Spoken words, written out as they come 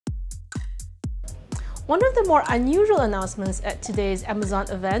One of the more unusual announcements at today's Amazon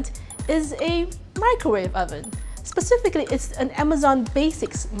event is a microwave oven. Specifically, it's an Amazon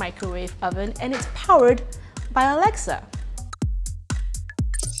Basics microwave oven, and it's powered by Alexa.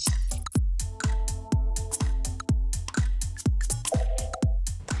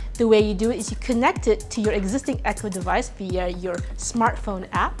 The way you do it is you connect it to your existing Echo device via your smartphone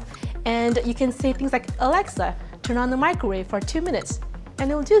app, and you can say things like, "Alexa, turn on the microwave for 2 minutes," and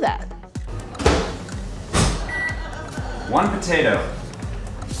it will do that. 1 potato.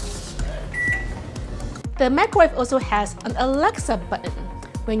 The microwave also has an Alexa button.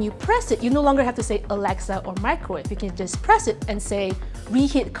 When you press it, you no longer have to say Alexa or microwave. You can just press it and say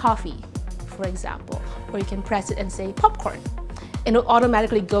reheat coffee, for example, or you can press it and say popcorn. And it'll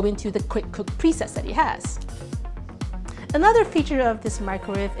automatically go into the quick cook presets that it has. Another feature of this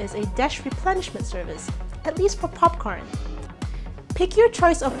microwave is a dash replenishment service, at least for popcorn. Pick your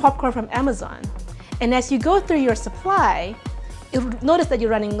choice of popcorn from Amazon, and as you go through your supply, you'll notice that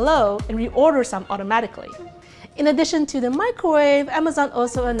you're running low and reorder some automatically. In addition to the microwave, Amazon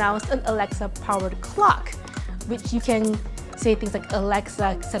also announced an Alexa-powered clock, which you can say things like,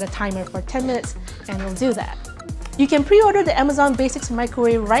 "Alexa, set a timer for 10 minutes," and it'll do that. You can pre-order the Amazon Basics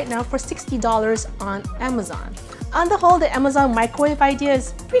microwave right now for $60 on Amazon. On the whole, the Amazon microwave idea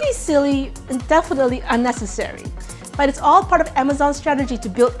is pretty silly and definitely unnecessary, but it's all part of Amazon's strategy to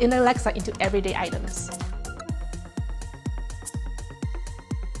build in Alexa into everyday items.